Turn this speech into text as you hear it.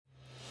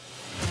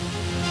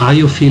Are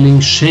you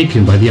feeling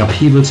shaken by the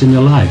upheavals in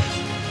your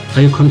life?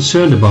 Are you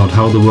concerned about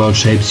how the world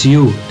shapes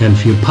you and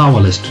feel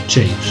powerless to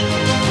change?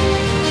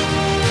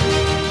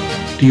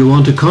 Do you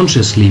want to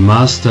consciously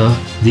master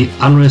the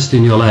unrest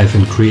in your life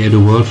and create a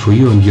world for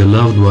you and your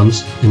loved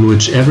ones in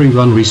which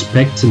everyone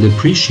respects and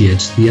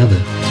appreciates the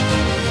other?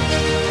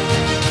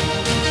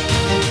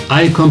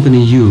 I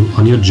accompany you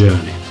on your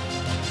journey.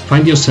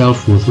 Find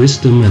yourself with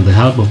wisdom and the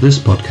help of this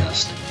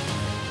podcast.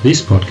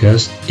 This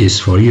podcast is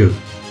for you.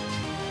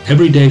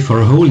 Every day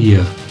for a whole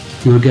year,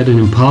 you will get an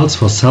impulse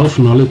for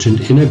self-knowledge and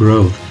inner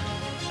growth.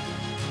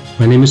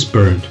 My name is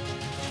Bernd,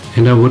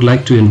 and I would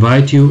like to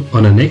invite you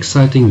on an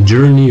exciting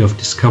journey of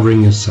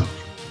discovering yourself.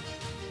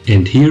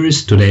 And here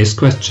is today's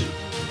question.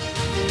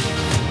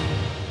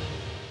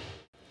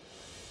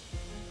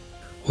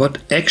 What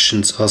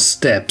actions or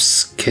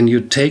steps can you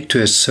take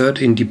to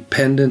assert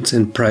independence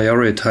and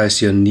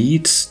prioritize your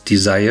needs,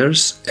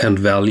 desires, and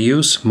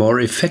values more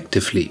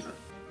effectively?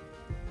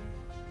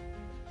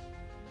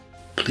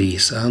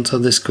 Please answer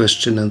this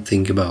question and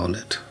think about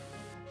it.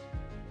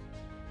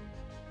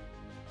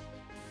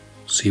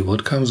 See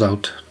what comes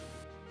out.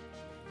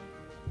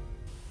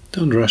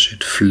 Don't rush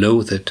it, flow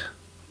with it.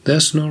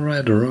 There's no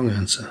right or wrong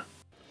answer.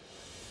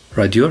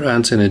 Write your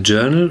answer in a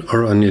journal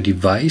or on your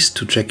device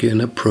to track your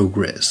inner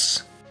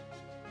progress.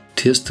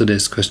 Here's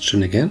today's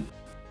question again.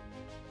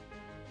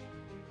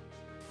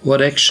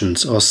 What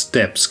actions or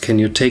steps can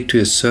you take to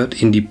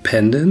assert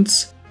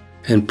independence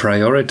and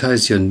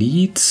prioritize your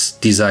needs,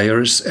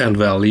 desires, and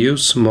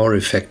values more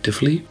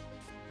effectively?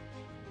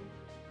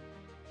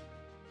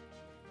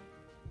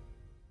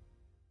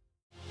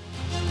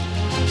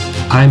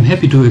 I am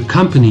happy to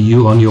accompany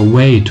you on your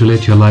way to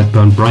let your light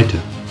burn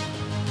brighter.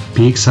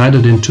 Be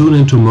excited and tune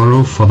in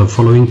tomorrow for the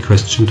following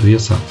question to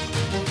yourself.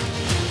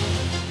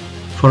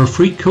 For a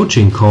free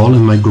coaching call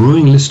and my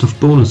growing list of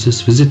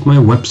bonuses, visit my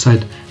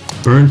website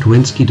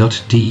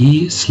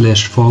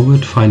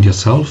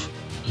berndwinski.de/forward-find-yourself,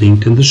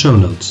 linked in the show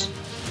notes.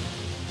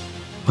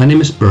 My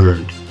name is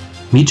Bernd.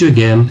 Meet you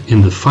again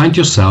in the Find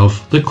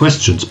Yourself, the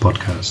Questions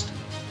podcast.